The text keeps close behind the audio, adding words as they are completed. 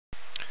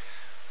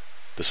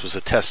This was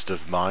a test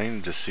of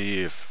mine to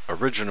see if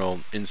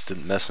original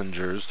instant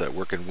messengers that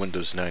work in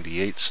Windows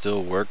 98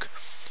 still work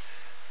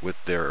with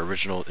their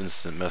original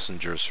instant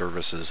messenger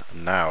services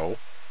now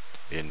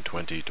in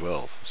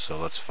 2012. So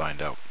let's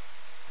find out.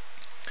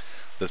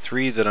 The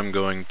three that I'm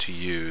going to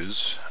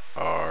use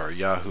are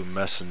Yahoo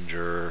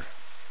Messenger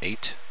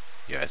 8,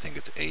 yeah, I think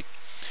it's 8,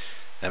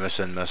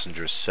 Msn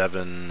Messenger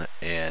 7,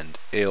 and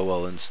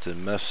AOL Instant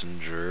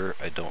Messenger.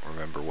 I don't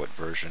remember what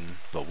version,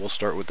 but we'll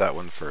start with that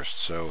one first.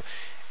 So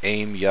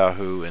AIM,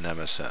 Yahoo, and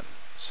MSN.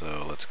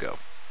 So let's go.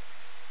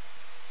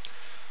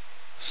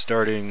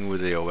 Starting with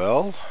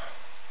AOL.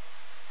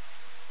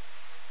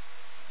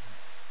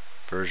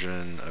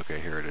 Version, okay,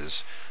 here it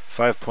is,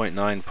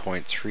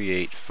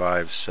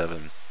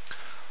 5.9.3857.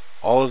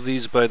 All of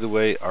these, by the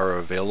way, are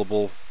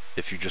available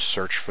if you just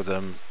search for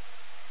them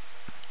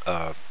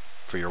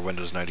for your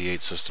Windows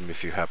 98 system,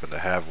 if you happen to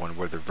have one,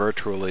 whether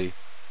virtually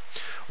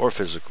or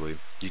physically.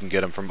 You can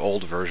get them from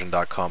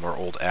oldversion.com or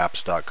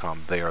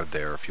oldapps.com. They are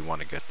there if you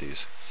want to get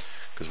these.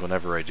 Because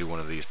whenever I do one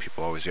of these,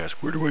 people always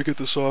ask, where do I get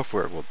the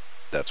software? Well,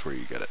 that's where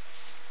you get it.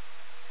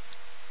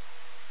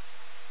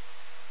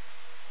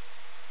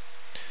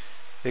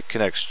 It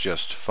connects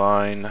just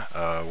fine.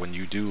 When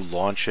you do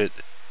launch it,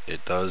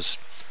 it does,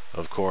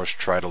 of course,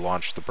 try to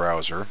launch the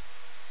browser.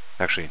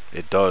 Actually,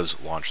 it does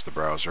launch the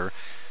browser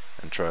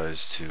and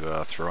tries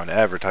to throw an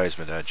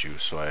advertisement at you,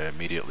 so I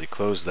immediately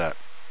closed that.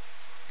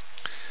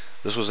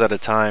 This was at a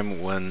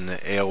time when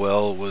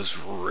AOL was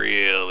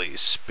really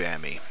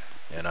spammy,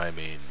 and I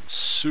mean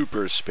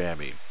super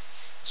spammy.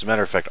 As a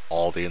matter of fact,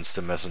 all the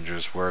instant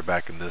messengers were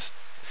back in this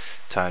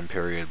time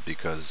period,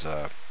 because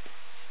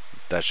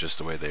that's just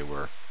the way they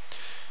were.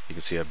 You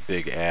can see a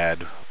big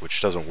ad,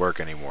 which doesn't work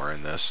anymore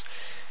in this,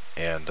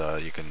 and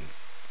you can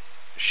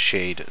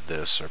shade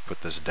this or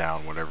put this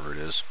down, whatever it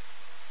is.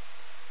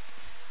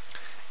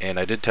 And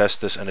I did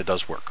test this, and it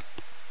does work.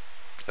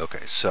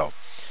 Okay, so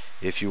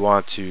if you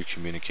want to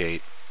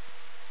communicate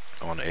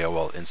on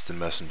AOL Instant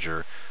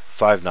Messenger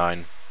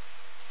 5.9,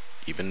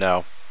 even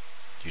now,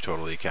 you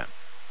totally can.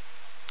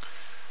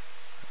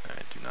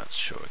 Alright, do not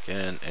show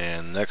again.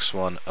 And next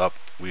one up,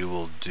 we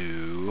will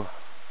do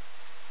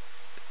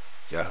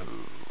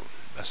Yahoo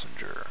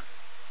Messenger.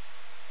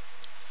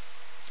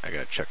 I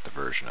gotta check the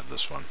version of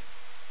this one.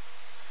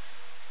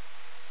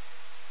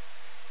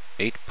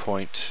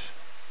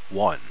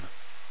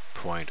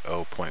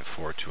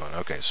 8.1.0.421.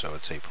 Okay, so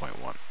it's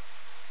 8.1.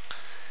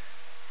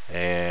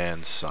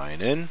 And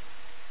sign in.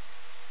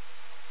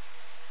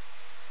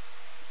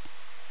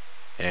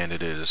 And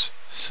it is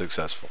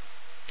successful.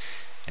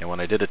 And when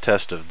I did a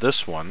test of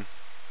this one,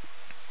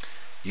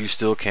 you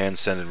still can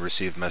send and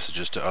receive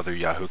messages to other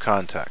Yahoo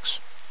contacts,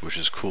 which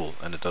is cool,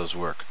 and it does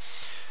work.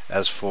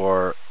 As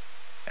for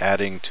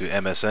adding to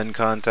MSN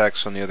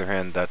Contacts, on the other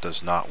hand, that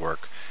does not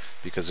work,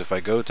 because if I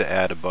go to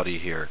add a buddy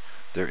here,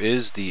 there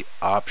is the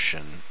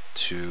option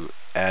to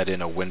add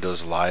in a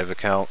Windows Live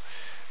account.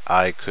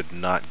 I could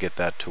not get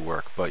that to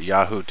work, but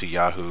Yahoo to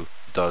Yahoo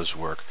does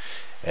work,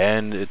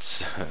 and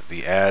it's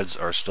the ads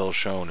are still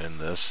shown in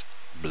this.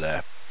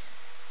 Blah.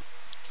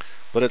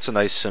 But it's a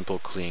nice, simple,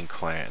 clean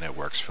client, and it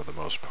works for the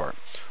most part.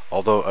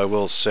 Although I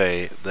will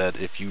say that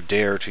if you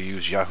dare to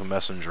use Yahoo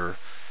Messenger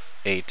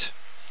 8,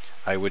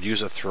 I would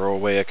use a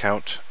throwaway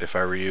account if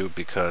I were you,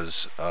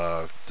 because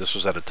this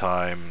was at a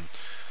time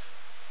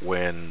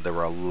when there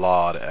were a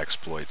lot of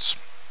exploits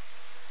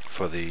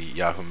for the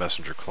Yahoo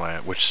Messenger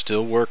client, which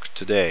still work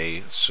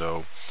today,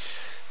 so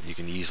you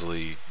can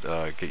easily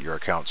get your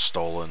account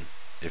stolen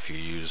if you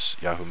use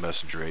Yahoo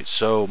Messenger 8.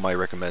 So my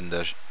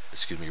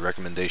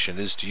recommendation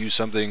is to use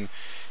something,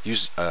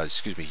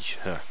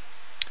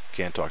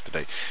 can't talk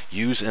today.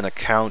 Use an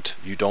account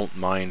you don't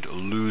mind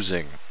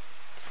losing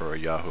for a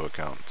Yahoo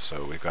account.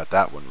 So we've got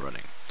that one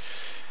running.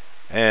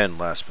 And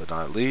last but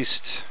not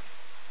least,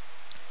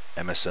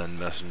 Msn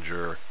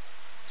Messenger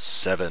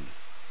 7.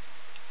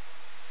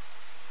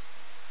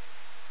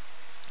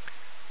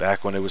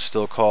 Back when it was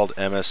still called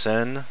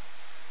MSN,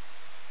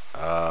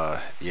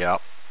 yeah,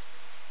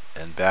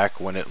 and back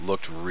when it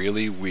looked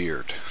really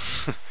weird.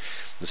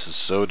 This is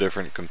so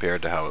different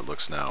compared to how it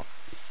looks now.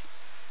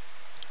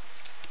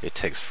 It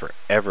takes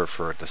forever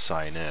for it to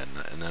sign in,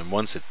 and then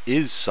once it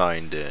is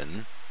signed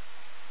in,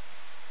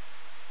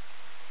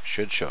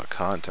 should show a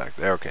contact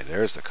there. Okay,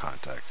 there's the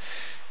contact.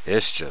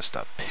 It's just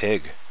a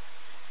pig,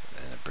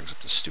 and it brings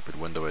up the stupid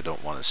window I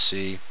don't want to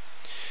see.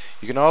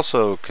 You can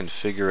also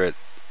configure it.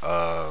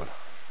 Let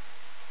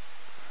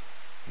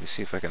me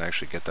see if I can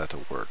actually get that to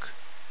work.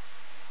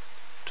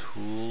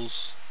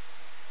 Tools.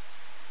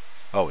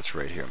 Oh, it's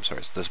right here. I'm sorry,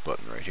 it's this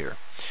button right here.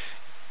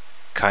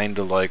 Kind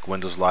of like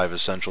Windows Live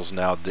Essentials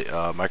now.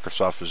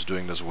 Microsoft was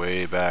doing this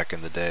way back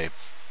in the day.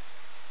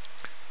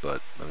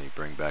 But let me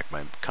bring back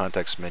my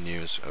context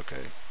menus.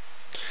 Okay.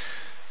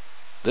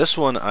 This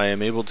one I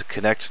am able to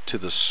connect to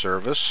the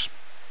service,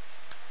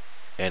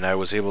 and I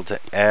was able to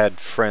add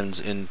friends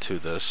into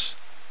this,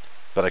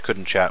 but I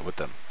couldn't chat with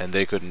them, and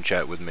they couldn't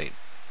chat with me.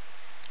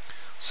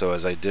 So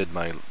as I did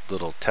my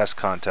little test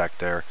contact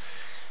there,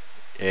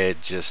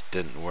 it just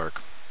didn't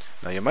work.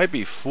 Now you might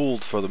be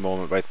fooled for the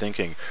moment by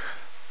thinking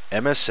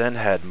MSN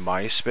had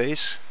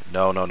MySpace.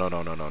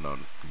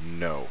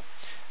 No.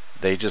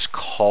 They just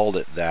called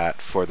it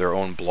that for their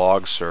own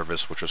blog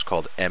service, which was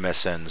called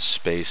MSN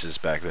Spaces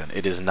back then.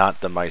 It is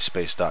not the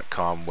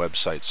MySpace.com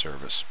website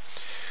service.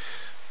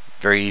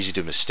 Very easy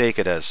to mistake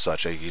it as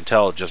such. You can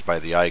tell just by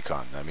the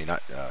icon. I mean,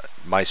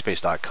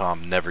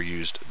 MySpace.com never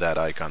used that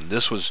icon.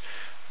 This was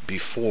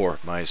before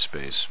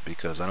MySpace,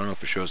 because I don't know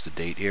if it shows the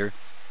date here.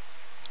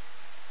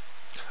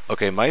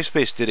 Okay,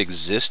 MySpace did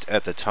exist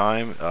at the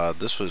time.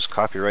 This was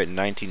copyright in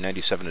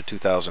 1997 to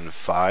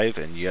 2005,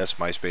 and yes,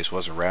 MySpace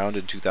was around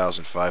in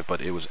 2005, but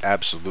it was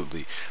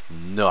absolutely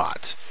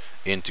not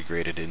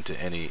integrated into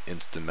any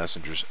instant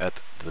messengers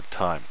at the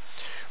time.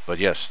 But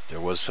yes,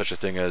 there was such a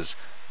thing as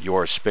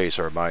your space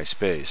or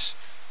MySpace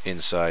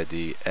inside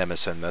the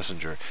MSN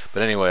Messenger.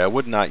 But anyway, I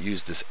would not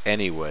use this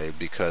anyway,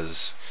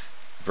 because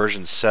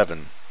version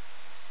 7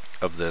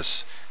 of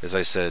this, as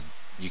I said,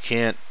 you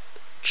can't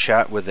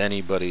chat with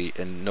anybody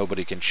and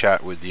nobody can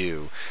chat with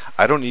you.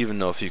 I don't even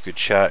know if you could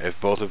chat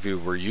if both of you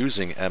were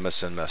using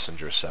MSN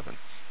Messenger 7.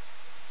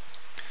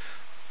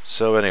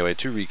 So anyway,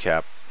 to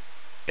recap,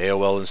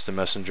 AOL Instant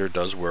Messenger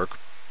does work,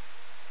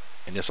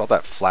 and yes, all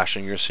that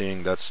flashing you're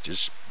seeing, that's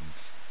just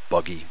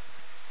buggy.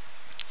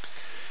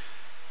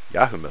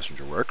 Yahoo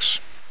Messenger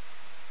works.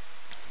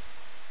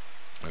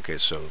 Okay,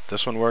 so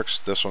this one works,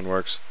 this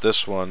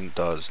one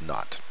does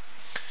not.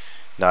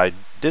 Now, I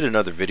did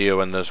another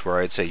video on this where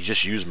I'd say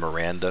just use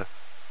Miranda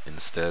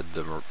instead,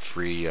 the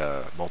free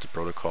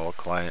multi-protocol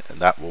client, and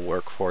that will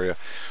work for you.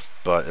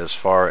 But as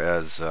far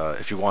as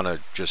if you want to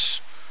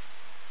just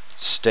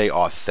stay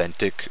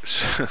authentic,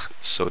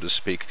 so to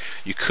speak,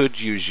 you could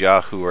use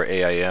Yahoo or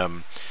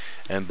AIM,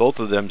 and both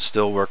of them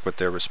still work with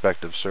their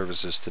respective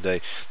services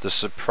today. The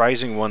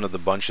surprising one of the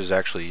bunch is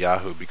actually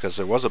Yahoo, because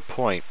there was a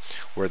point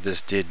where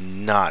this did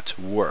not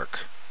work.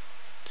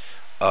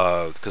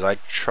 Because I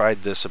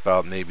tried this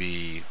about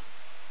maybe,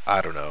 I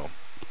don't know,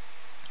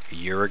 a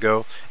year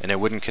ago, and it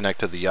wouldn't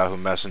connect to the Yahoo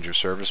Messenger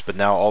service, but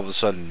now all of a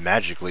sudden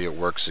magically it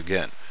works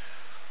again.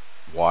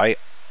 Why?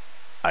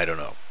 I don't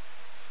know.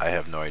 I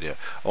have no idea.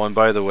 Oh, and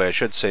by the way, I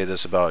should say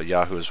this about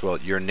Yahoo as well.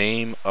 Your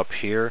name up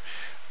here,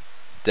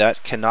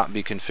 that cannot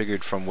be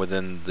configured from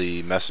within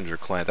the Messenger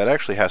client. That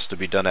actually has to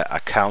be done at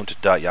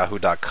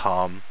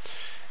account.yahoo.com,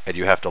 and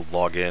you have to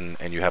log in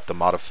and you have to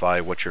modify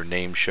what your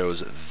name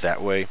shows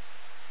that way.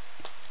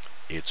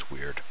 It's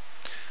weird.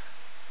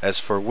 As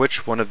for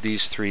which one of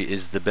these three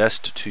is the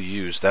best to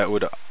use, that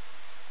would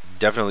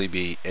definitely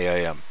be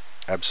AIM.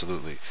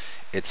 Absolutely.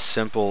 It's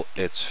simple,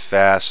 it's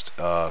fast.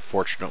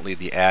 Fortunately,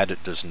 the ad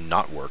does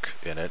not work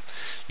in it.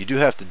 You do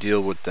have to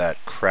deal with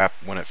that crap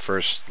when it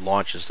first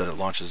launches, that it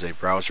launches a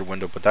browser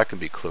window, but that can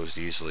be closed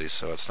easily,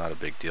 so it's not a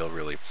big deal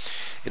really.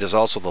 It is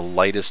also the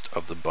lightest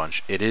of the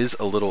bunch. It is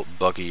a little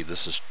buggy,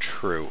 this is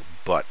true,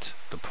 but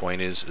the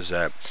point is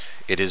that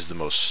it is the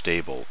most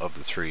stable of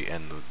the three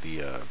and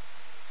the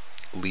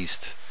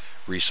least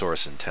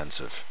resource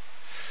intensive.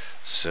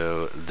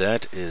 So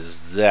that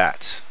is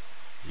that.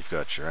 You've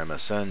got your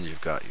MSN, you've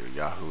got your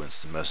Yahoo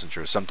Instant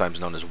Messenger, sometimes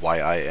known as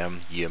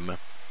YIM,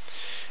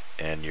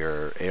 and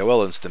your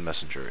AOL Instant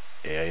Messenger,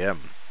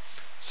 AIM.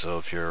 So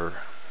if you're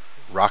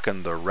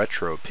rocking the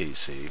retro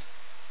PC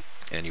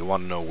and you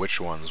want to know which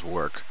ones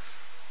work,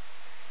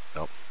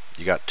 well,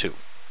 you got two.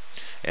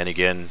 And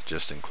again,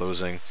 just in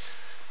closing,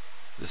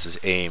 this is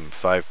AIM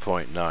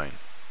 5.9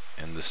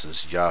 and this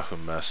is Yahoo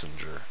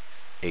Messenger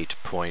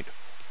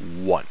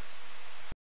 8.1.